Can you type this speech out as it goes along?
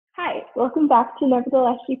welcome back to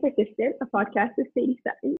Nevertheless She Persisted, a podcast with Sadie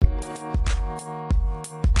Sutton.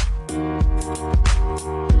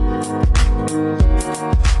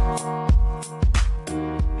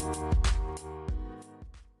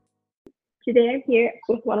 Today I'm here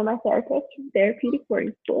with one of my therapists from Therapeutic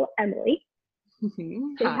Boarding School, Emily. Say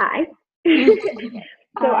hi.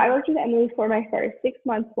 So I worked with Emily for my first 6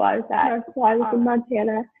 months while I was in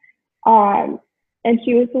Montana. And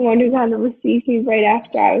she was the one who kind of received me right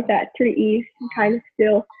after I was at 3 East and kind of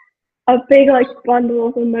still a big bundle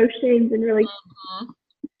of emotions and really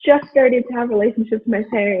just started to have relationships with my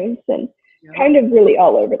parents and kind of really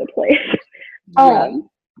all over the place.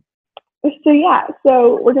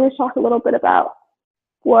 So we're going to talk a little bit about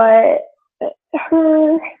what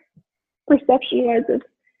her perception was of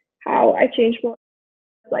how I changed my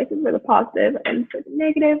life for the positive and for the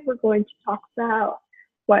negative. We're going to talk about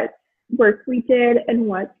what work we did and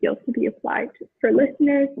what skills to be applied for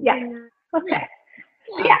listeners. Okay.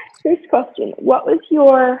 First question. What was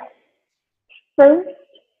your first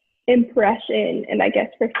impression and I guess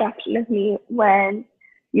perception of me when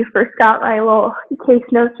you first got my little case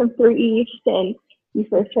notes from 3 East and you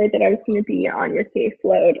first heard that I was going to be on your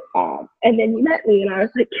caseload? And then you met me and I was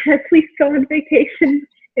like, can I please go on vacation?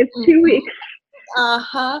 It's 2 weeks.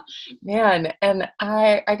 Man, and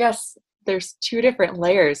I guess there's two different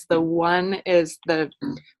layers. The one is the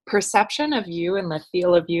perception of you and the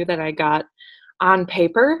feel of you that I got on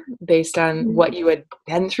paper based on what you had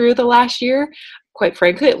been through the last year. Quite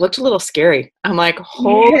frankly, it looked a little scary. I'm like,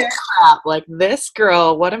 holy crap, this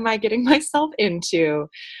girl, what am I getting myself into?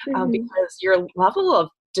 Because your level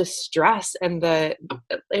of distress and it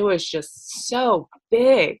was just so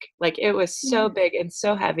big. It was so big and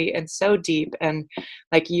so heavy and so deep. And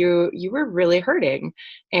you were really hurting.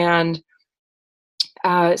 And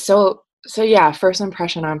so first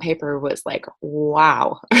impression on paper was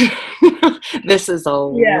wow, this is a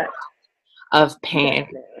lot of pain.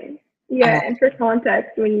 Definitely. And for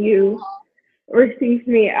context, when you received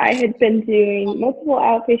me, I had been doing multiple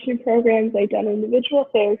outpatient programs. I'd done individual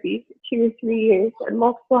therapy for 2 or 3 years, and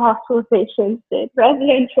multiple hospitalizations, did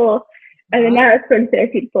residential, and then now it's going to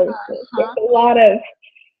therapeutic boarding school. So a lot of,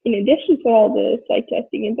 in addition to all the psych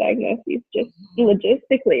testing and diagnoses, just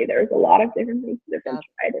logistically, there was a lot of different things that have been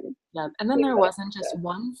tried. And then there wasn't just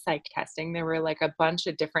one psych testing. There were a bunch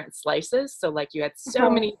of different slices. So you had so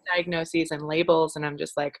many diagnoses and labels, and I'm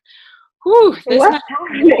just whew, this might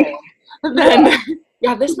be more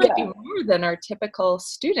this might be more than our typical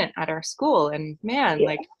student at our school. And man,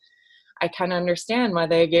 I kind of understand why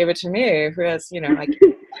they gave it to me, who has, I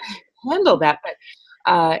can handle that. But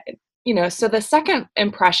so the second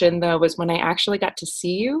impression, though, was when I actually got to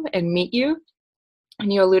see you and meet you.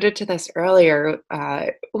 And you alluded to this earlier,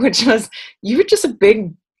 which was you were just a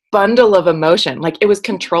big bundle of emotion. It was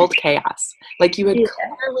controlled chaos. You had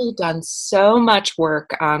clearly done so much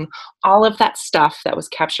work on all of that stuff that was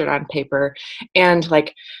captured on paper and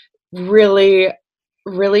really,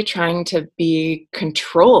 really trying to be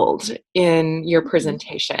controlled in your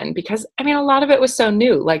presentation because, a lot of it was so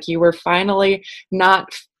new. You were finally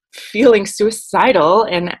not feeling suicidal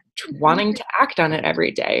and wanting to act on it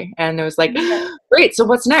every day. And it was great, so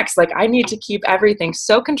what's next? I need to keep everything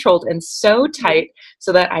so controlled and so tight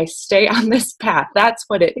so that I stay on this path. That's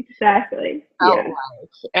what it felt like.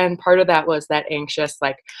 And part of that was that anxious,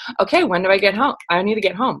 okay, when do I get home? I need to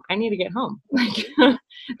get home.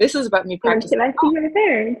 This is about me practicing. Can I see my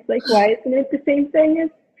parents? Why isn't it the same thing as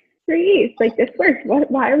 3 East? This works.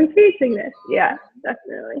 Why are we facing this? Yeah,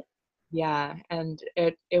 definitely. Yeah, and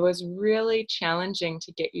it was really challenging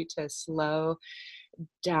to get you to slow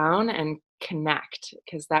down and connect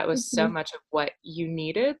because that was so much of what you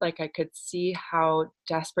needed. I could see how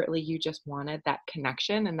desperately you just wanted that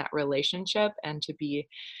connection and that relationship and to be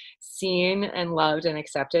seen and loved and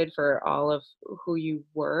accepted for all of who you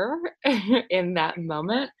were in that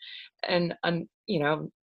moment. And,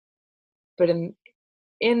 but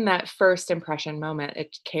in that first impression moment,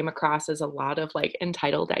 it came across as a lot of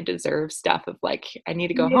entitled, I deserve stuff of I need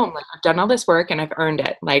to go home. I've done all this work and I've earned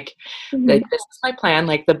it. This is my plan.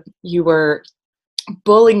 You were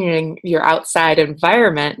bullying your outside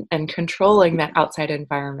environment and controlling that outside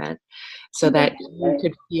environment so that you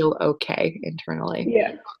could feel okay internally.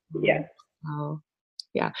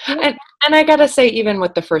 And I gotta say, even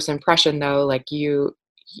with the first impression though,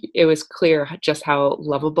 it was clear just how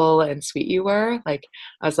lovable and sweet you were. I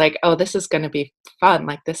was oh, this is going to be fun.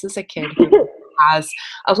 This is a kid who has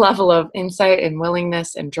a level of insight and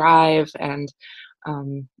willingness and drive. And,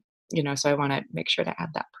 so I want to make sure to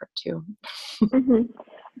add that part too. So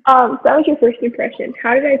that was your first impression.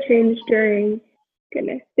 How did I change during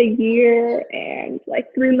goodness, the year and like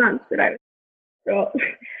 3 months that I was, so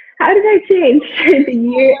how did I change the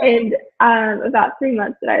year and about 3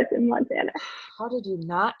 months that I was in Montana? How did you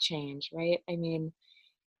not change, right? I mean,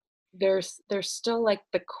 there's still like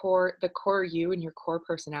the core you and your core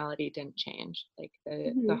personality didn't change. Like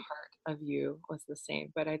the heart of you was the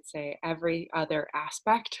same, but I'd say every other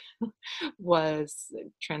aspect was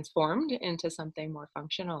transformed into something more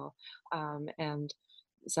functional, and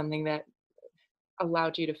something that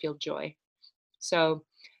allowed you to feel joy. So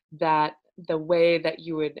that the way that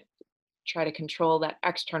you would try to control that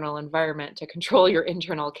external environment to control your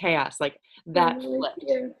internal chaos, like that flipped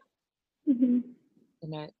Yeah. Mm-hmm.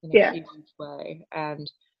 in a Yeah. huge way.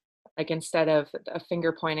 And like, instead of a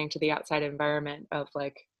finger pointing to the outside environment of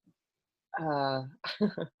like uh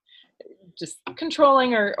just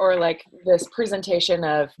controlling, or like this presentation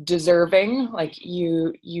of deserving, like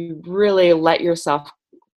you really let yourself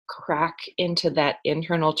crack into that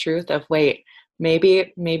internal truth of, wait,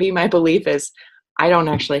 maybe my belief is I don't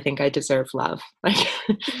actually think I deserve love. Like,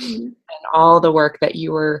 and all the work that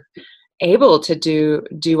you were able to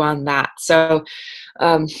do on that. So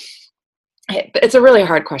it's a really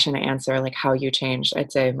hard question to answer, like how you changed.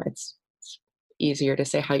 I'd say it's easier to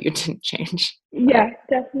say how you didn't change. Yeah,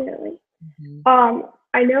 definitely.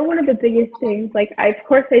 I know one of the biggest things, like of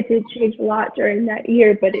course I did change a lot during that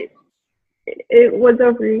year, but it was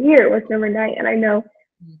over a year, it wasn't overnight. And I know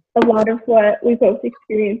a lot of what we both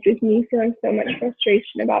experienced was me feeling so much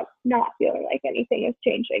frustration about not feeling like anything is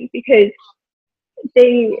changing, because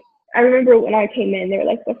I remember when I came in, they were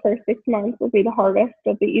like, the first 6 months will be the hardest,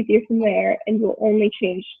 it'll be easier from there, and you'll only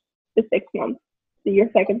change the 6 months, your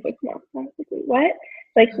second 6 months. And I was like, wait, what?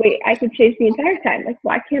 Like, wait, I could change the entire time. Like,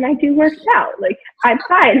 why can't I do works out? Like, I'm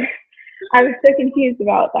fine. I was so confused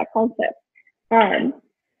about that concept.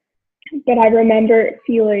 But I remember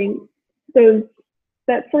feeling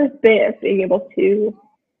that first bit of being able to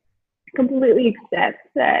completely accept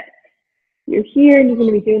that you're here and you're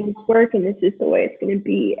going to be doing this work and this is the way it's going to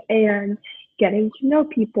be, and getting to know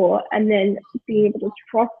people, and then being able to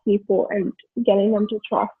trust people and getting them to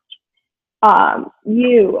trust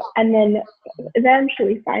you, and then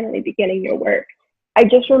eventually finally beginning your work. I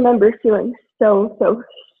just remember feeling so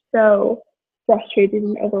frustrated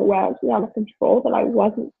and overwhelmed and out of control that I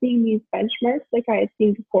wasn't seeing these benchmarks like I had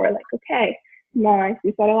seen before. Like, okay, my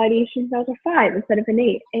suicidal ideation was a 5 instead of an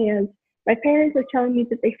 8, and my parents are telling me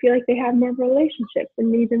that they feel like they have more relationships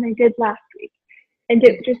in me than they did last week. And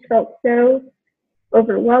it just felt so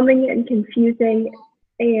overwhelming and confusing.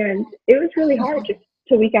 And it was really hard just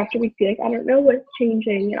to week after week be like, I don't know what's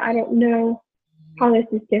changing, and I don't know how this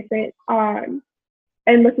is different.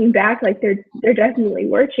 And looking back, like there definitely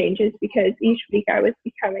were changes, because each week I was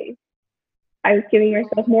giving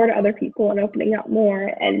myself more to other people and opening up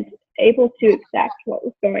more and able to accept what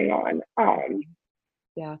was going on.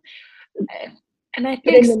 Yeah. And I think,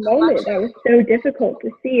 but in the moment, that was so difficult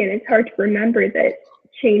to see, and it's hard to remember that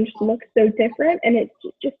change looks so different, and it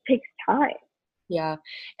just takes time. Yeah.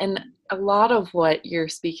 And a lot of what you're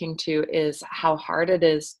speaking to is how hard it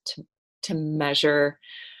is to measure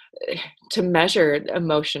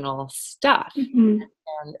emotional stuff. Mm-hmm.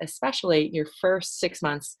 And especially your first 6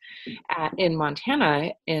 months in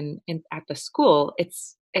Montana at the school,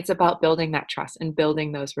 it's about building that trust and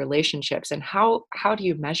building those relationships. And how do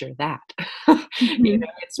you measure that? Mm-hmm.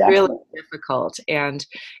 It's really difficult. And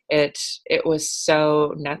it was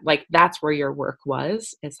so like, that's where your work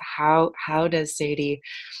was, is how does Sadie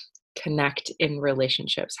connect in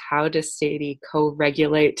relationships? How does Sadie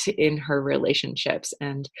co-regulate in her relationships,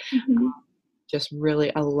 and just really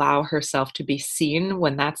allow herself to be seen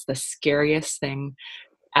when that's the scariest thing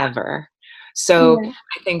ever? So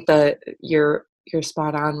I think that you're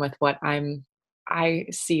spot on with what I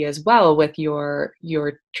see as well with your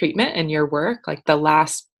treatment and your work. Like, the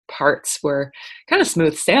last parts were kind of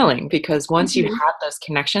smooth sailing, because once you had those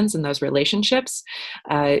connections and those relationships,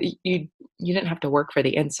 you didn't have to work for the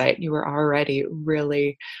insight. You were already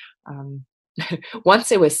really,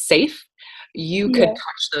 once it was safe, you could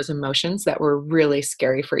touch those emotions that were really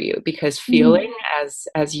scary for you, because feeling,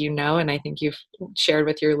 as you know, and I think you've shared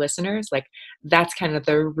with your listeners, like, that's kind of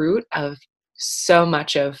the root of so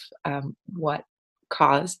much of what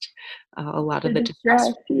caused a lot of the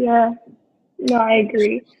distress. Yeah, no, I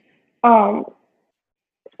agree.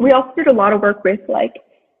 We also did a lot of work with like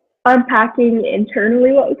unpacking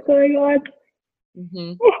internally what was going on.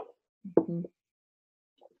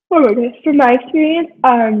 Oh my goodness, from my experience,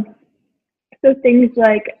 so things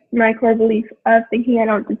like my core belief of thinking I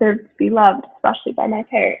don't deserve to be loved, especially by my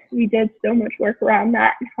parents. We did so much work around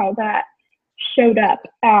that and how that showed up.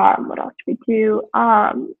 What else did we do?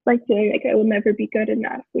 Like doing like I will never be good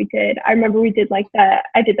enough. We did. I remember we did like that.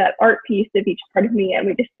 I did that art piece of each part of me, and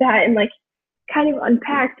we just sat and like kind of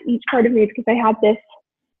unpacked each part of me, because I had this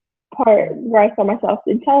part where I saw myself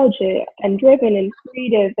intelligent and driven and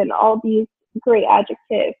creative and all these great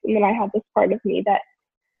adjectives, and then I had this part of me that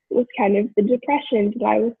was kind of the depression, that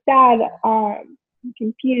I was sad,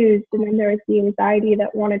 confused, and then there was the anxiety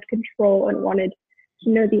that wanted control and wanted to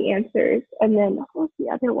know the answers. And then what was the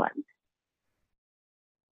other one?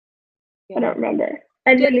 Yeah. I don't remember.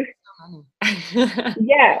 And then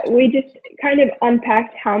yeah, we just kind of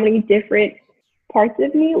unpacked how many different parts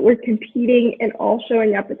of me were competing and all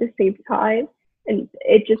showing up at the same time, and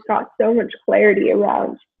it just got so much clarity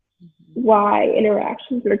around why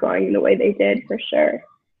interactions were going the way they did, for sure.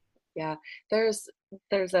 Yeah, there's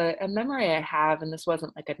a memory I have, and this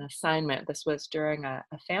wasn't like an assignment. This was during a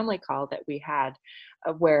family call that we had,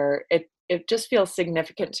 where it just feels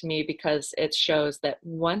significant to me, because it shows that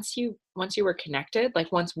once you were connected,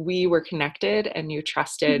 like once we were connected, and you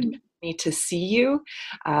trusted me to see you,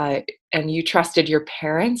 and you trusted your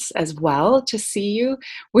parents as well to see you,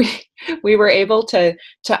 we were able to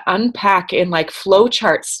unpack in like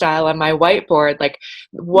flowchart style on my whiteboard, like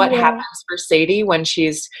what happens for Sadie when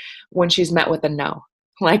she's met with a no.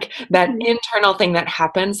 Like that internal thing that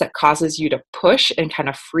happens that causes you to push and kind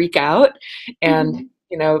of freak out. And,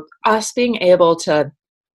 us being able to,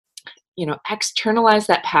 externalize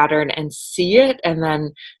that pattern and see it, and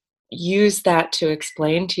then use that to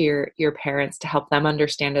explain to your parents to help them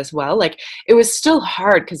understand as well. Like it was still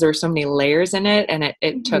hard because there were so many layers in it, and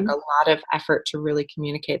it took a lot of effort to really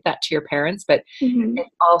communicate that to your parents, but it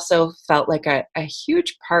also felt like a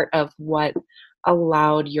huge part of what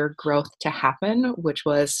allowed your growth to happen, which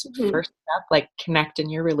was first step, like connect in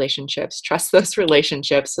your relationships, trust those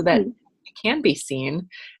relationships so that it can be seen,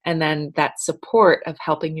 and then that support of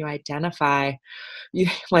helping you identify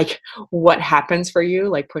like what happens for you,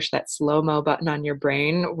 like push that slow-mo button on your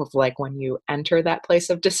brain with like when you enter that place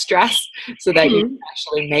of distress, so that you can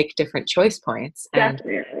actually make different choice points. And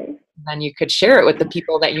Definitely. then you could share it with the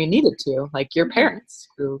people that you needed to, like your parents,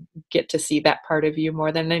 who get to see that part of you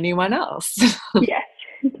more than anyone else. Yes,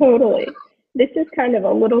 totally. This is kind of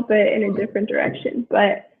a little bit in a different direction,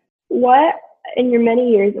 but what, in your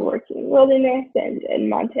many years of working in wilderness and in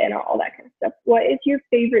Montana, all that kind of stuff, what is your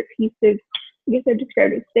favorite piece of, I guess I've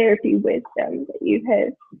described as therapy wisdom that you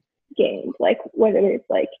have gained? Like whether it's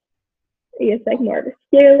like, I guess like more of a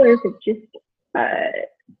skill, or if it's just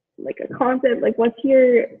like a concept, like what's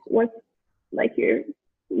like your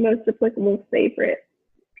most applicable favorite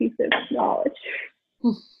piece of knowledge?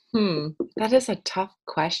 That is a tough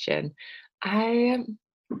question. I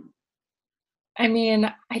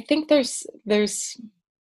mean, I think there's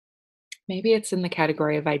maybe it's in the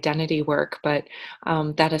category of identity work, but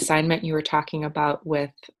that assignment you were talking about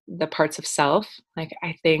with the parts of self, like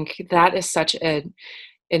I think that is such an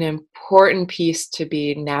important piece to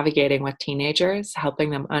be navigating with teenagers, helping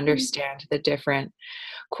them understand the different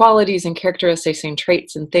qualities and characteristics and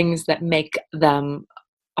traits and things that make them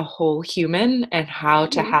a whole human, and how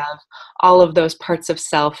to have all of those parts of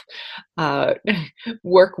self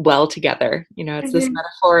work well together. It's this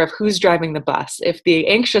metaphor of who's driving the bus. If the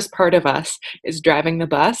anxious part of us is driving the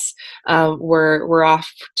bus, we're off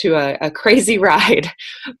to a crazy ride.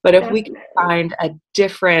 But if we can find a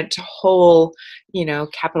different whole,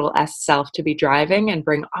 capital S self to be driving, and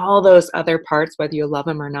bring all those other parts, whether you love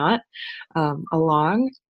them or not,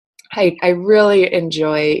 along, I really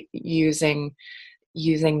enjoy using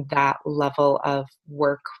that level of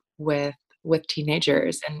work with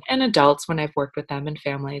teenagers and adults when I've worked with them and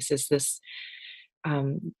families, is this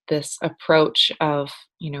this approach of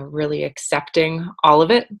really accepting all of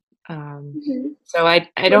it. So I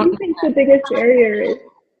don't. What do you think the biggest barrier is,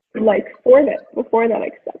 like before that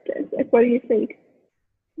acceptance? Like what do you think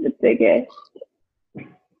the biggest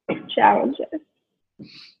challenge is?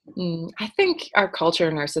 I think our culture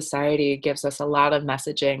and our society gives us a lot of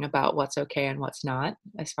messaging about what's okay and what's not,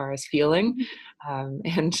 as far as feeling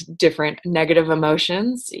and different negative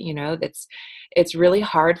emotions. It's really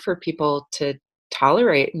hard for people to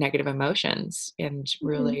tolerate negative emotions, and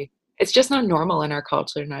really, it's just not normal in our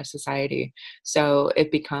culture and our society. So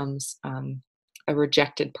it becomes a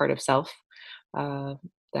rejected part of self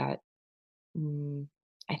that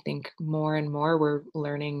I think more and more we're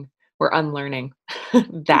unlearning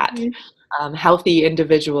that. Healthy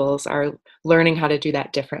individuals are learning how to do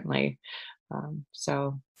that differently.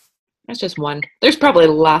 So that's just one. There's probably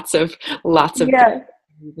lots of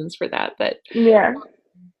reasons for that, but yeah.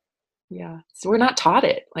 So we're not taught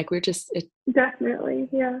it. Like we're just definitely,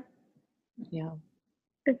 yeah.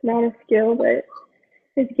 it's not a skill that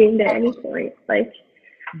is gained at any point. Like,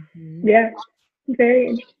 yeah, very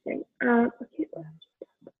interesting. Okay,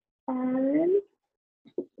 on.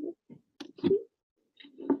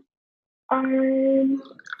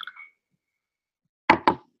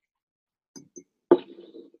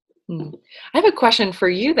 I have a question for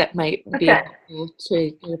you that might be Okay. helpful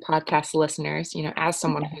to your podcast listeners, as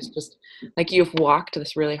someone who's just like you've walked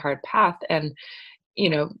this really hard path and,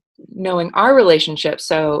 knowing our relationship.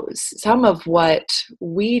 So some of what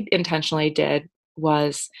we intentionally did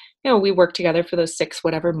was, we worked together for those 6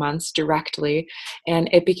 whatever months directly. And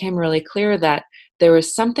it became really clear that there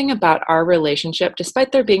was something about our relationship,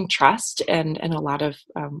 despite there being trust and a lot of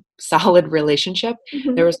solid relationship,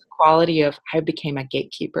 there was the quality of I became a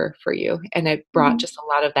gatekeeper for you. And it brought just a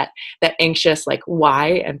lot of that anxious, like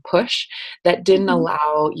why and push that didn't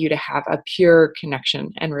allow you to have a pure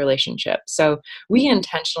connection and relationship. So we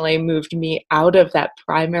intentionally moved me out of that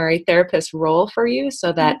primary therapist role for you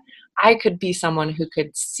so that I could be someone who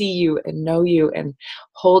could see you and know you and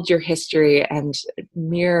hold your history and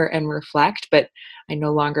mirror and reflect, but I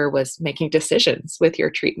no longer was making decisions with your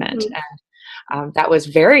treatment. And that was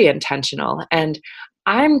very intentional. And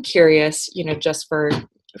I'm curious, just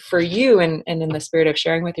for you and in the spirit of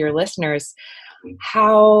sharing with your listeners,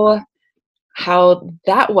 how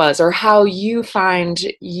that was, or how you find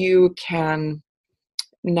you can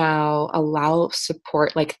now allow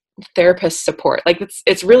support, like therapist support. Like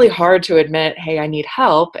it's really hard to admit, hey, I need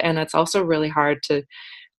help. And it's also really hard to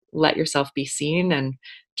let yourself be seen and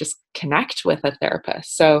just connect with a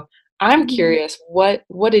therapist. So I'm curious, what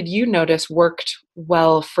did you notice worked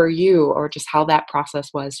well for you, or just how that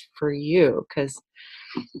process was for you? Because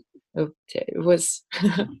it was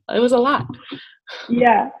it was a lot.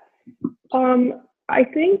 Yeah. I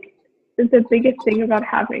think the biggest thing about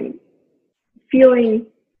feeling,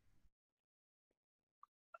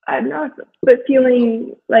 I don't know, but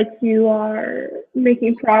feeling like you are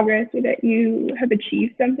making progress or that you have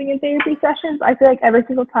achieved something in therapy sessions. I feel like every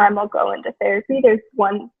single time I'll go into therapy, there's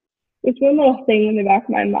one little thing in the back of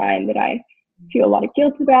my mind that I feel a lot of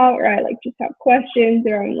guilt about, or I like just have questions,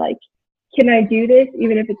 or I'm like, can I do this,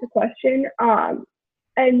 even if it's a question?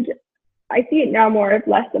 And I see it now more of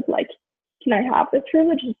less of like, can I have this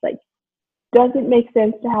privilege? It's like, does it make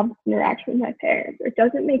sense to have this interaction with my parents, or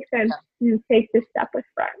does it make sense to take this step with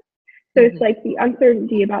friends? So it's like the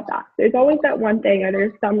uncertainty about that. There's always that one thing, or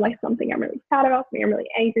there's something I'm really sad about, something I'm really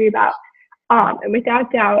angry about. And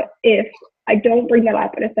without doubt, if I don't bring that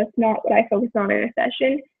up, and if that's not what I focus on in a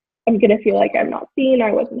session, I'm going to feel like I'm not seen,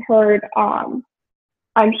 I wasn't heard. I'm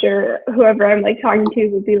sure whoever I'm like talking to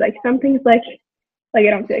would be like, some things like I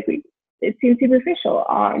don't feel like it seems superficial.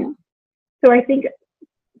 So I think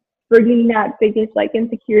bringing that biggest like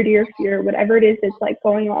insecurity or fear, whatever it is that's like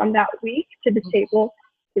going on that week, to the table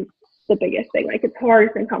is the biggest thing. Like, it's hard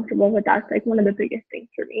and uncomfortable, but that's like one of the biggest things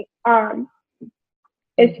for me.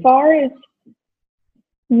 As far as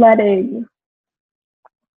letting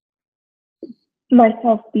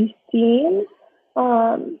myself be seen,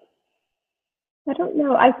 I don't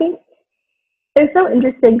know. I think it's so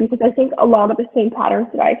interesting because I think a lot of the same patterns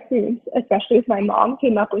that I experienced, especially with my mom,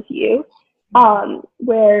 came up with you,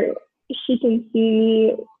 where she can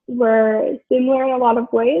see we're similar in a lot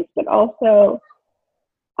of ways, but also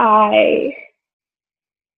I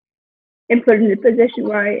am put in a position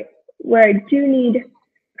where I do need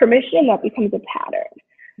permission, that becomes a pattern.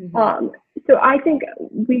 So I think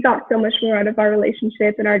we got so much more out of our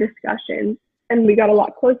relationship and our discussions, and we got a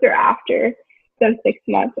lot closer after those 6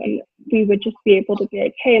 months, and we would just be able to be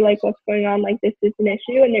like, hey, like, what's going on? Like, this is an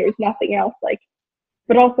issue, and there was nothing else, like,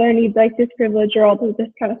 but also I need like this privilege or all this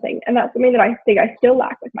kind of thing. And that's something that I think I still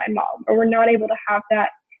lack with my mom, or we're not able to have that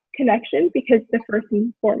connection, because the first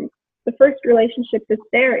relationship that's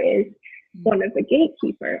there is one of the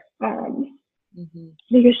gatekeeper,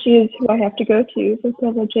 because she is who I have to go to for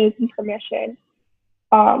privileges and permission.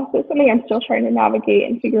 So it's something I'm still trying to navigate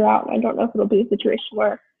and figure out. And I don't know if it'll be a situation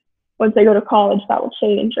where once I go to college that will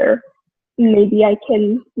change, or maybe I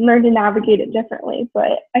can learn to navigate it differently.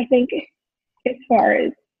 But I think as far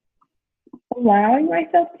as allowing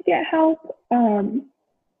myself to get help,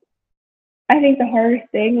 I think the hardest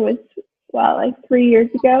thing was, like 3 years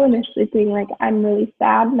ago, initially being like, I'm really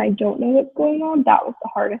sad and I don't know what's going on. That was the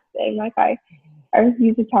hardest thing. Like, I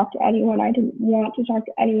refused to talk to anyone. I didn't want to talk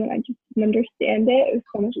to anyone. I just didn't understand it. It was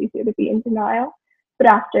so much easier to be in denial. But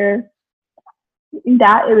after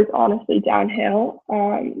that, it was honestly downhill,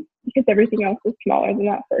 because everything else was smaller than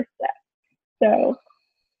that first step. So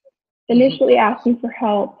initially asking for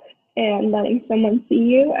help and letting someone see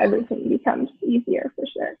you, everything becomes easier for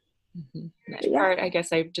sure. That part, I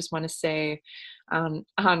guess I just want to say,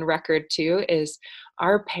 on record too is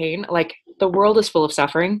our pain, like the world is full of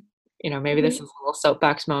suffering. Maybe this is a little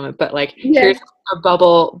soapbox moment, but like here's a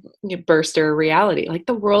bubble burster reality. Like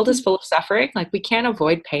the world is full of suffering. Like we can't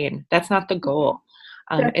avoid pain. That's not the goal.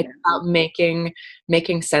 It's about making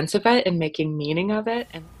sense of it and making meaning of it.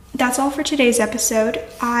 And that's all for today's episode.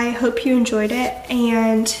 I hope you enjoyed it,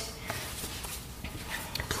 and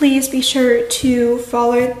please be sure to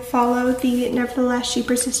follow the Nevertheless She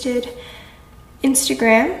Persisted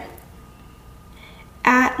Instagram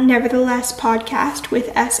at Nevertheless Podcast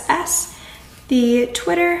with SS, the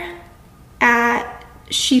Twitter at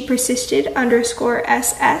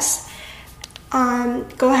ShePersisted_SS.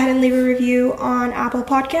 Go ahead and leave a review on Apple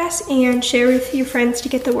Podcasts and share with your friends to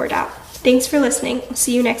get the word out. Thanks for listening. We'll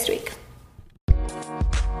see you next week.